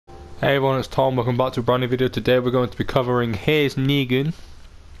Hey everyone, it's Tom. Welcome back to a brand new video. Today we're going to be covering Here's Negan,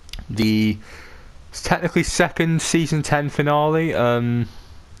 the technically second season 10 finale.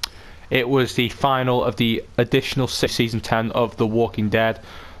 It was the final of the additional season 10 of The Walking Dead.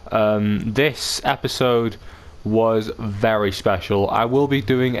 This episode was very special. I will be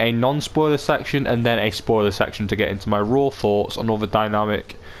doing a non-spoiler section and then a spoiler section to get into my raw thoughts on all the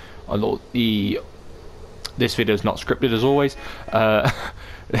dynamic, on all this video is not scripted as always.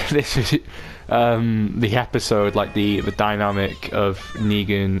 This is the episode, like the dynamic of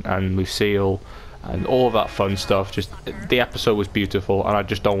Negan and Lucille and all of that fun stuff. Just the episode was beautiful, and I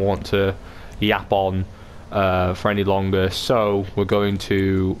just don't want to yap on for any longer. So we're going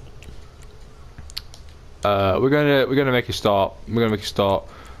to we're gonna make a start. We're gonna make a start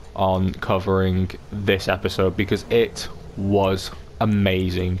on covering this episode because it was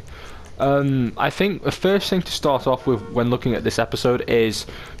amazing. I think the first thing to start off with when looking at this episode is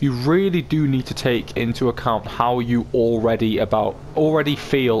you really do need to take into account how you already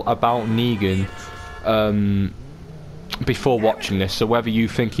feel about Negan before watching this. So whether you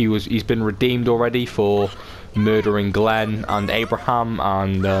think he's been redeemed already for murdering Glenn and Abraham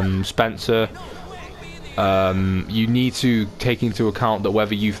and Spencer, you need to take into account that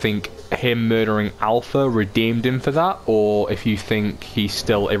whether you think him murdering Alpha redeemed him for that, or if you think he's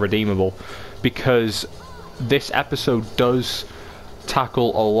still irredeemable, because this episode does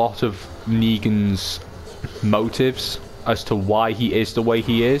tackle a lot of Negan's motives as to why he is the way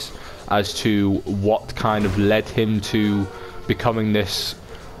he is, as to what kind of led him to becoming this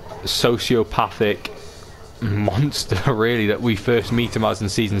sociopathic monster really that we first meet him as in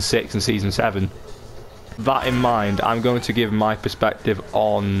season 6 and season 7. That in mind, I'm going to give my perspective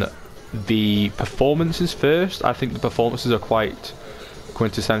on the performances first. I think the performances are quite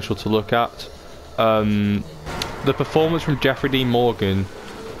quintessential to look at. The performance from Jeffrey Dean Morgan,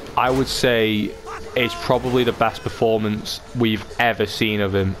 I would say, is probably the best performance we've ever seen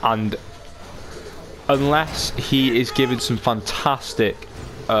of him, and unless he is given some fantastic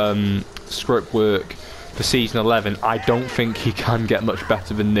script work for season 11, I don't think he can get much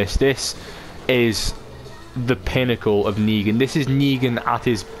better than this. This is the pinnacle of Negan. This is Negan at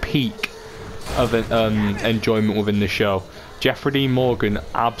his peak of enjoyment within the show. Jeffrey Dean Morgan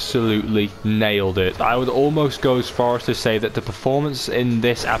absolutely nailed it. I would almost go as far as to say that the performance in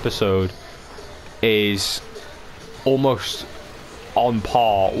this episode is almost on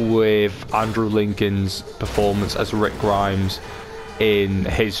par with Andrew Lincoln's performance as Rick Grimes in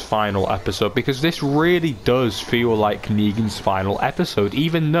his final episode, because this really does feel like Negan's final episode,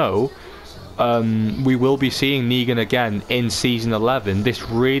 even though we will be seeing Negan again in season 11. This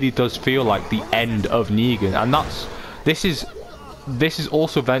really does feel like the end of Negan, and this is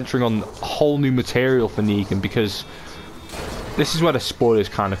also venturing on whole new material for Negan, because this is where the spoilers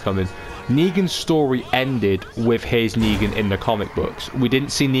kind of come in. Negan's story ended with his Negan in the comic books. We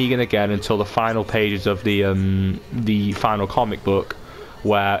didn't see Negan again until the final pages of the final comic book,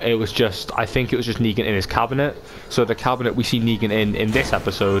 where it was just, I think it was just Negan in his cabinet. So the cabinet we see Negan in this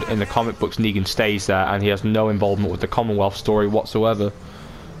episode, in the comic books Negan stays there and he has no involvement with the Commonwealth story whatsoever.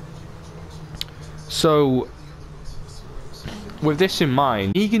 So with this in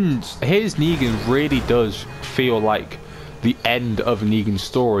mind, Here's Negan really does feel like the end of Negan's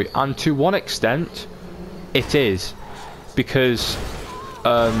story, and to one extent it is, because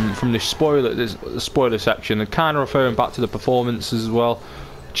from the spoiler section, and kind of referring back to the performances as well,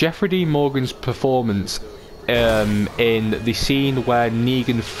 Jeffrey Dean Morgan's performance in the scene where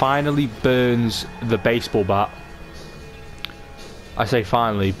Negan finally burns the baseball bat. I say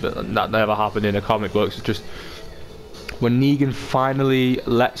finally, but that never happened in the comic books. It's just when Negan finally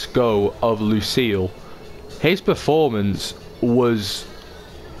lets go of Lucille, his performance was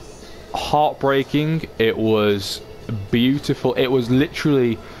heartbreaking. It was beautiful. It was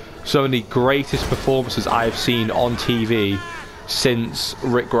literally some of the greatest performances I've seen on TV since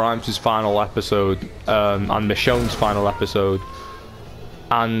Rick Grimes' final episode and Michonne's final episode,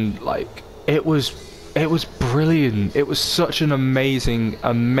 and like it was brilliant. It was such an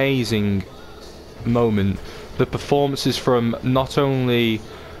amazing moment. The performances from not only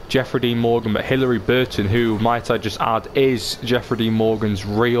Jeffrey Dean Morgan but Hilary Burton, who, might I just add, is Jeffrey Dean Morgan's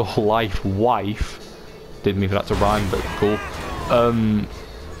real life wife. Didn't mean for that to rhyme, but cool.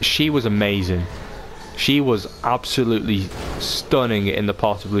 She was amazing. She was absolutely stunning in the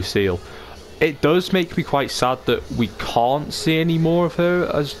part of Lucille. It does make me quite sad that we can't see any more of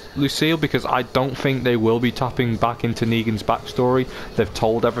her as Lucille, because I don't think they will be tapping back into Negan's backstory. They've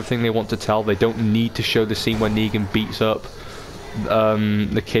told everything they want to tell. They don't need to show the scene where Negan beats up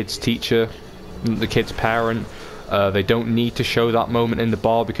the kid's teacher, the kid's parent. They don't need to show that moment in the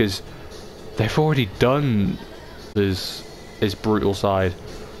bar because they've already done his brutal side.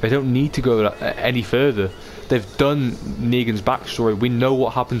 They don't need to go any further. They've done Negan's backstory. We know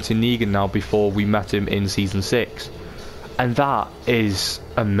what happened to Negan now before we met him in season 6, and that is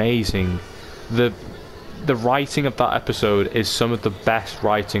amazing. The writing of that episode is some of the best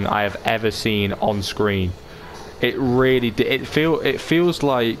writing I have ever seen on screen. It really it feels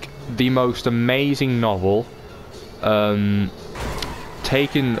like the most amazing novel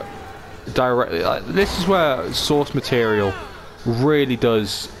taken directly. This is where source material really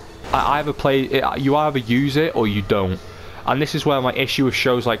does. You either use it or you don't. And this is where my issue with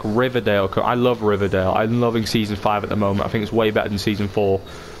shows like Riverdale. I love Riverdale. I'm loving season 5 at the moment. I think it's way better than season 4.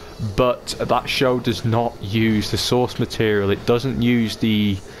 But that show does not use the source material. It doesn't use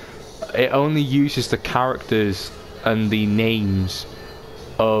the... It only uses the characters and the names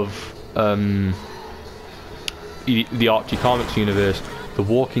of the Archie Comics universe. The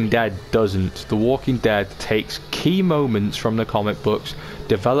Walking Dead doesn't. The Walking Dead takes key moments from the comic books,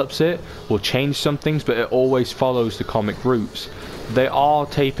 develops it, will change some things, but it always follows the comic roots. They are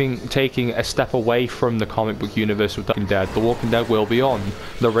taking a step away from the comic book universe with The Walking Dead. The Walking Dead will be on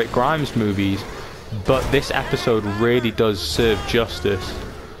the Rick Grimes movies, but this episode really does serve justice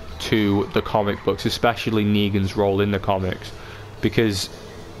to the comic books, especially Negan's role in the comics, because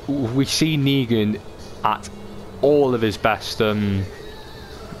we see Negan at all of his best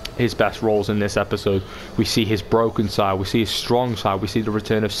roles in this episode. We see his broken side, we see his strong side, we see the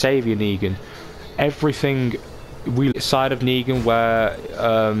return of Savior Negan. Everything side of Negan where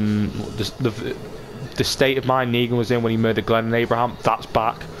the state of mind Negan was in when he murdered Glenn and Abraham, that's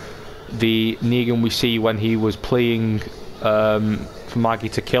back. The Negan we see when he was pleading for Maggie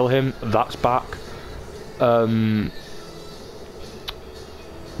to kill him, that's back.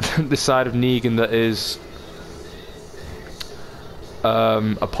 The side of Negan that is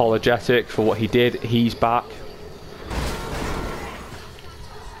apologetic for what he did, he's back.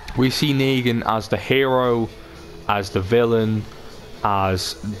 We see Negan as the hero, as the villain,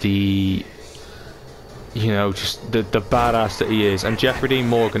 as the, you know, just the badass that he is. And Jeffrey Dean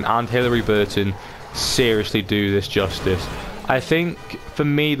Morgan and Hilary Burton seriously do this justice. I think for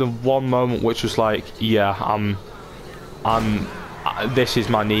me the one moment which was like, yeah, this is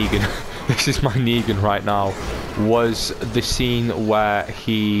my Negan. This is my Negan right now, was the scene where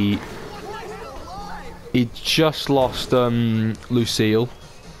he just lost Lucille.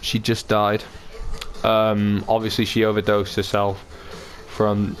 She just died. Obviously she overdosed herself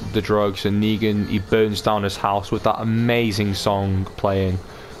from the drugs, and Negan, he burns down his house with that amazing song playing.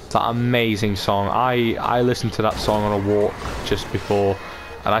 That amazing song. I listened to that song on a walk just before,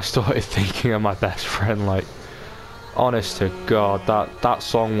 and I started thinking of my best friend. Like, honest to God, that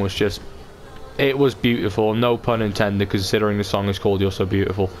song was just, it was beautiful, no pun intended, considering the song is called You're So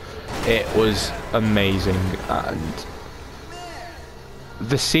Beautiful. It was amazing. And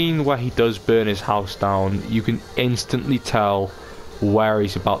the scene where he does burn his house down, you can instantly tell where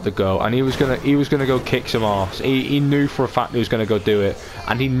he's about to go, and he was gonna go kick some ass. He knew for a fact he was gonna go do it,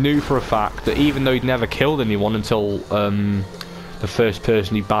 and he knew for a fact that even though he'd never killed anyone until the first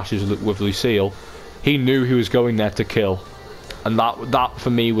person he bashes with Lucille, he knew he was going there to kill. And that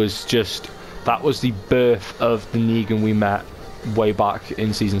for me was just, that was the birth of the Negan we met way back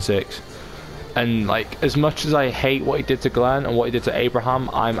in season 6. And like, as much as I hate what he did to Glenn and what he did to Abraham,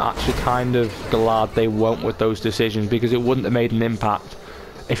 I'm actually kind of glad they went with those decisions, because it wouldn't have made an impact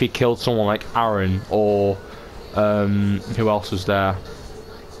if he killed someone like Aaron or who else was there,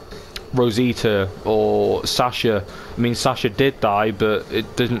 Rosita or Sasha. I mean, Sasha did die, but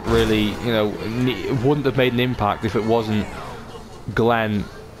it didn't really, you know, it wouldn't have made an impact if it wasn't Glenn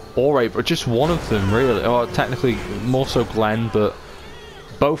or Abraham, just one of them really, or technically more so Glenn, but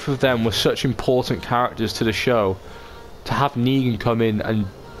both of them were such important characters to the show. To have Negan come in and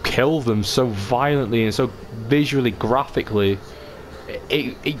kill them so violently and so visually, graphically,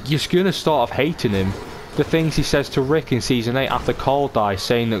 you're gonna start off hating him. The things he says to Rick in season 8 after Carl dies,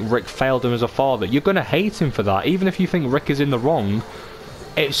 saying that Rick failed him as a father, you're gonna hate him for that. Even if you think Rick is in the wrong,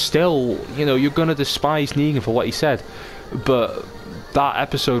 it's still, you know, you're gonna despise Negan for what he said. But that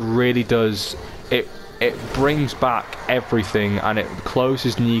episode really does, it brings back everything, and it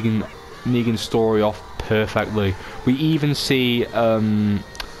closes Negan's story off perfectly. We even see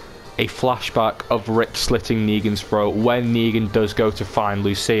a flashback of Rick slitting Negan's throat when Negan does go to find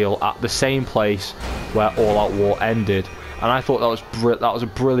Lucille at the same place where All Out War ended. And I thought that was a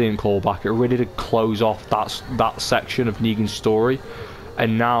brilliant callback. It really did close off that section of Negan's story.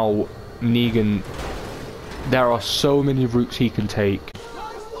 And now Negan, there are so many routes he can take.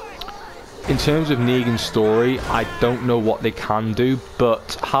 in terms of Negan's story, I don't know what they can do,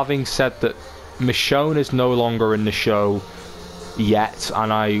 but having said that, Michonne is no longer in the show yet,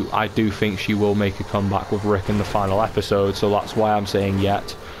 and I do think she will make a comeback with Rick in the final episode, so that's why I'm saying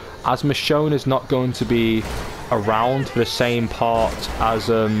yet. As Michonne is not going to be around for the same part as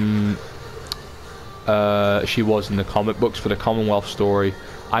she was in the comic books for the Commonwealth story,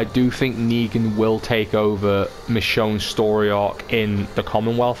 I do think Negan will take over Michonne's story arc in the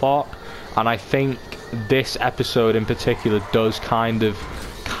Commonwealth arc, and I think this episode in particular does kind of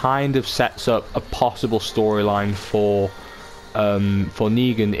sets up a possible storyline for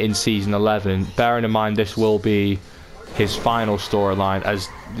Negan in season 11, bearing in mind this will be his final storyline, as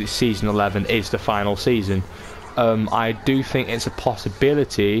season 11 is the final season. I do think it's a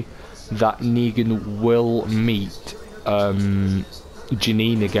possibility that Negan will meet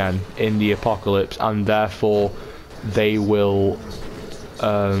Janine again in the apocalypse, and therefore they will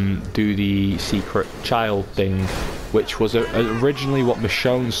do the secret child thing, which was originally what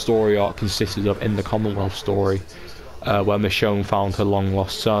Michonne's story arc consisted of in the Commonwealth story, where Michonne found her long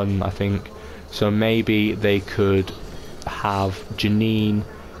lost son, I think. So maybe they could have Janine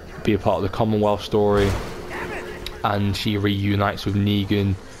be a part of the Commonwealth story, and she reunites with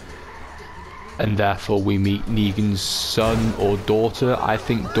Negan, and therefore we meet Negan's son or daughter. I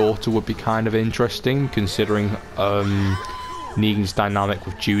think daughter would be kind of interesting, considering Negan's dynamic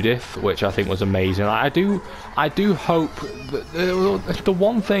with Judith, which I think was amazing. I do hope that the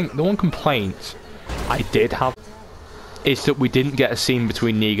one complaint I did have is that we didn't get a scene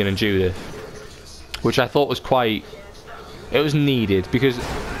between Negan and Judith, which I thought was it was needed, because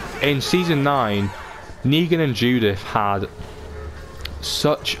in season 9 Negan and Judith had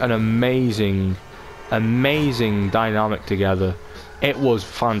such an amazing dynamic together. It was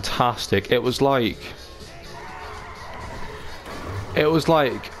fantastic. It was like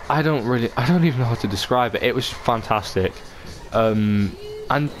I don't even know how to describe it. It was fantastic, and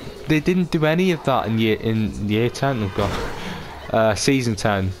they didn't do any of that in year 10. Oh god, season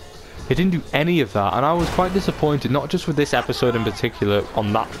 10. They didn't do any of that, and I was quite disappointed. Not just with this episode in particular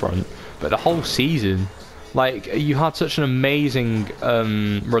on that front, but the whole season. Like, you had such an amazing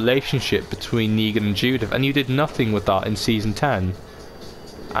relationship between Negan and Judith, and you did nothing with that in season 10.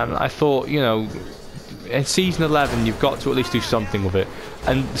 And I thought, you know, in season 11 you've got to at least do something with it.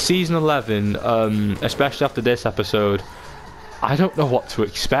 And season 11, especially after this episode, I don't know what to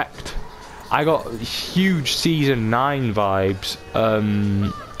expect. I got huge season 9 vibes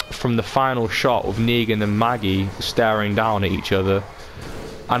from the final shot of Negan and Maggie staring down at each other,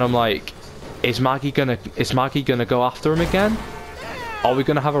 and I'm like, is Maggie gonna go after him again? Are we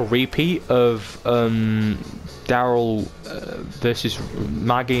gonna have a repeat of Daryl versus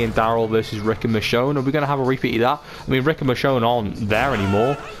Maggie and Daryl versus Rick and Michonne? Are we gonna have a repeat of that? I mean, Rick and Michonne aren't there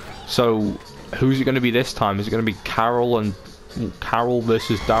anymore, so who's it gonna be this time? Is it gonna be Carol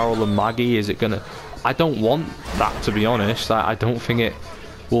versus Daryl and Maggie? Is it gonna? I don't want that, to be honest. I don't think it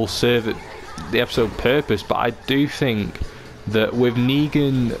will serve the episode purpose, but I do think that with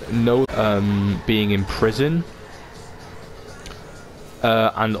Negan being in prison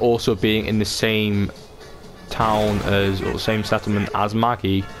and also being in the same town or same settlement as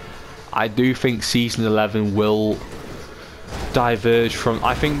Maggie, I do think season 11 will diverge from.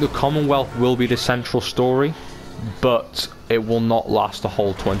 I think the Commonwealth will be the central story, but it will not last the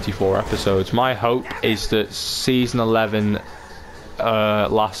whole 24 episodes. My hope is that season 11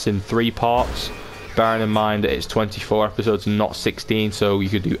 lasts in 3 parts, bearing in mind that it's 24 episodes and not 16, so you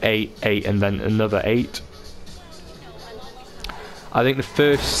could do 8, and then another 8. I think the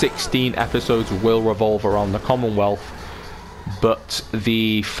first 16 episodes will revolve around the Commonwealth, but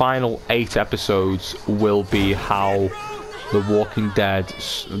the final 8 episodes will be how the Walking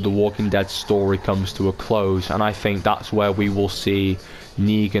Dead story comes to a close, and I think that's where we will see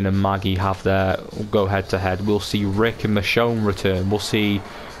Negan and Maggie go head to head. We'll see Rick and Michonne return. We'll see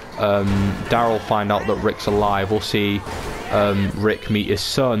Daryl find out that Rick's alive. We'll see Rick meet his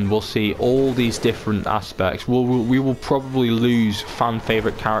son. We'll see all these different aspects. We will probably lose fan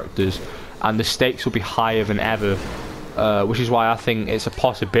favorite characters, and the stakes will be higher than ever, which is why I think it's a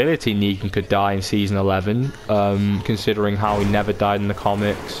possibility Negan could die in season 11, considering how he never died in the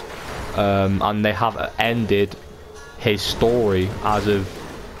comics, and they have ended his story as of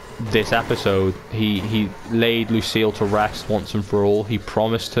this episode. He laid Lucille to rest once and for all. He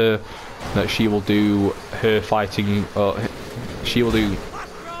promised her that she will do her fighting. She will do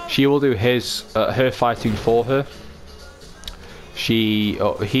her fighting for her. He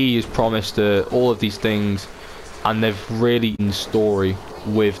has promised her all of these things, and they've really in story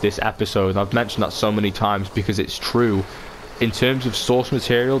with this episode. And I've mentioned that so many times because it's true. in terms of source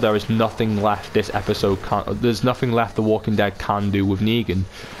material, there is nothing left this episode there's nothing left The Walking Dead can do with Negan.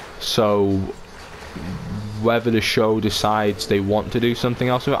 So whether the show decides they want to do something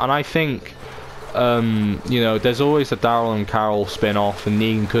else with it, and I think you know, there's always a Daryl and Carol spin-off, and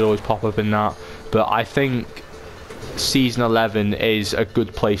Negan could always pop up in that, but I think season 11 is a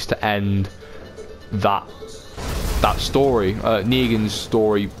good place to end that story, Negan's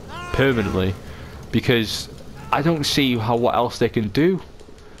story, permanently, because I don't see what else they can do.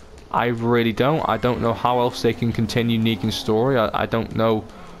 I really don't. I don't know how else they can continue Negan's story. I don't know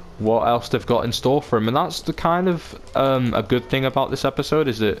what else they've got in store for him, and that's the kind of a good thing about this episode,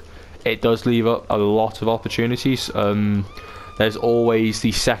 is that it does leave up a lot of opportunities. There's always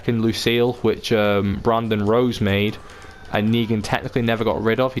the second Lucille, which Brandon Rose made, and Negan technically never got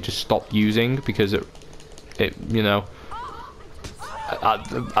rid of. He just stopped using because it you know,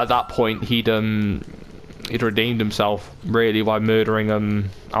 at that point he'd redeemed himself really by murdering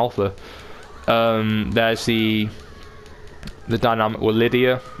Alpha. There's the dynamic with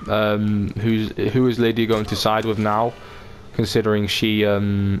Lydia. Who is Lydia going to side with now, considering she's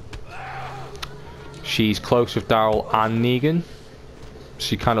close with Daryl and Negan?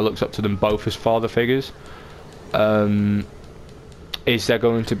 She kind of looks up to them both as father figures. Is there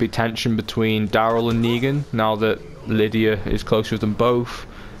going to be tension between Daryl and Negan now that Lydia is close with them both?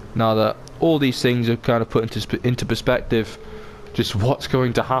 Now that all these things are kind of put into perspective, just what's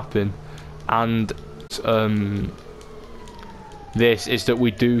going to happen? And this is that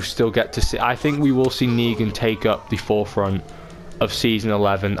we do still get to see, I think we will see Negan take up the forefront of season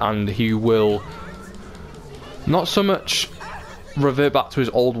 11, and he will not so much revert back to his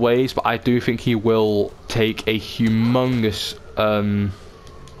old ways, but I do think he will take a humongous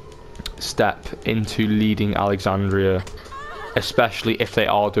step into leading Alexandria, especially if they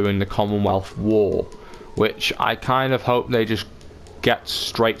are doing the Commonwealth War, which I kind of hope they just get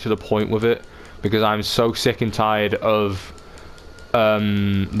straight to the point with it, because I'm so sick and tired of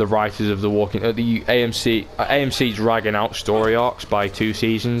the writers of the AMC dragging out story arcs by 2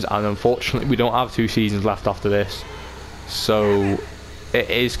 seasons, and unfortunately we don't have 2 seasons left after this, so it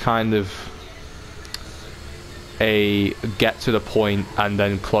is kind of a get to the point and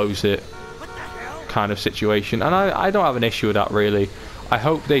then close it kind of situation, and I don't have an issue with that really. I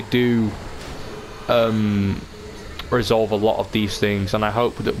hope they do resolve a lot of these things, and I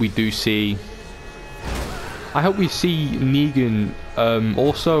hope that we do see, I hope we see Negan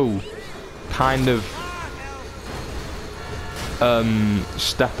also kind of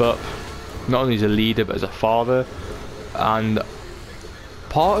step up, not only as a leader but as a father. And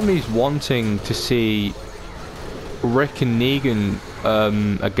part of me is wanting to see Rick and Negan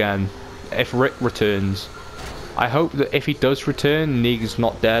again, if Rick returns. I hope that if he does return, Negan's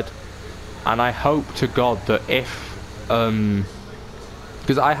not dead, and I hope to God that if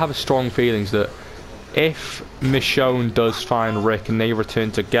because I have a strong feelings that if Michonne does find Rick and they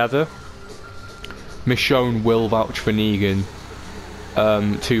return together, Michonne will vouch for Negan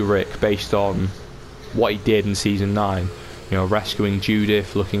to Rick based on what he did in season 9. You know, rescuing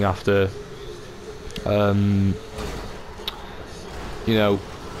Judith, looking after you know,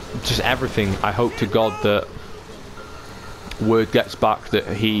 just everything. I hope to God that word gets back that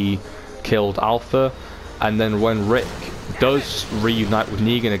he killed Alpha, and then when Rick does reunite with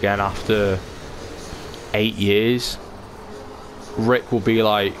Negan again after 8 years, Rick will be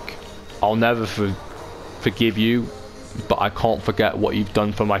like, I'll never forgive you, but I can't forget what you've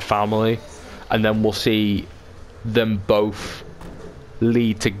done for my family. And then we'll see them both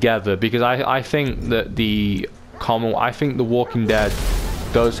lead together, because I think that The Walking Dead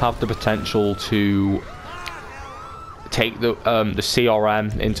does have the potential to take the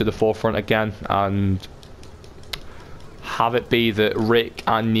CRM into the forefront again, and have it be that Rick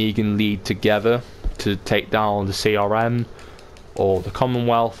and Negan lead together to take down the CRM or the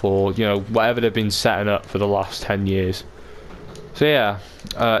Commonwealth, or you know, whatever they've been setting up for the last 10 years. So yeah,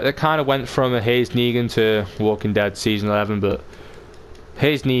 it kind of went from a Here's Negan to Walking Dead season 11, but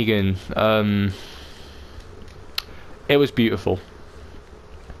Here's Negan, it was beautiful.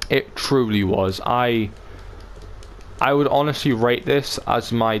 It truly was. I would honestly rate this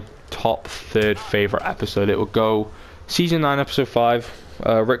as my top 3rd favourite episode. It would go season 9 episode 5,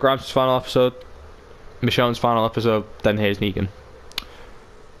 Rick Grimes' final episode, Michonne's final episode, then Here's Negan.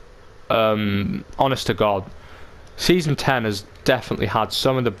 Honest to God, season 10 has definitely had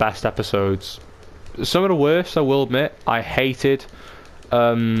some of the best episodes. Some of the worst, I will admit. I hated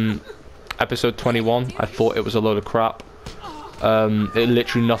episode 21. I thought it was a load of crap. It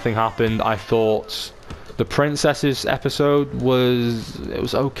literally nothing happened. I thought the Princesses episode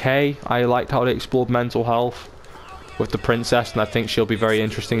was okay. I liked how they explored mental health with the princess, and I think she'll be very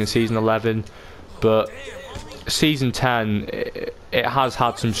interesting in season 11. But season 10, it has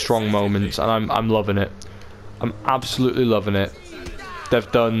had some strong moments, and I'm loving it. I'm absolutely loving it.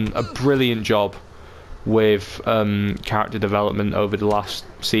 They've done a brilliant job with character development over the last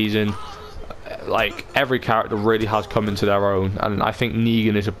season. Like, every character really has come into their own, and I think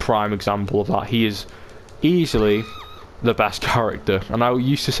Negan is a prime example of that. He is easily the best character, and I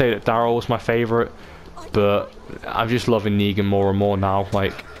used to say that Daryl was my favourite, but I'm just loving Negan more and more now.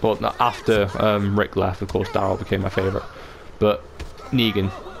 Like, well, after Rick left, of course, Daryl became my favourite, but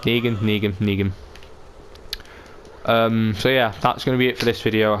Negan. So yeah, that's going to be it for this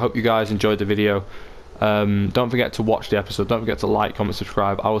video. I hope you guys enjoyed the video. Don't forget to watch the episode. Don't forget to like, comment,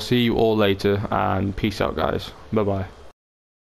 subscribe. I will see you all later, and peace out, guys. Bye bye.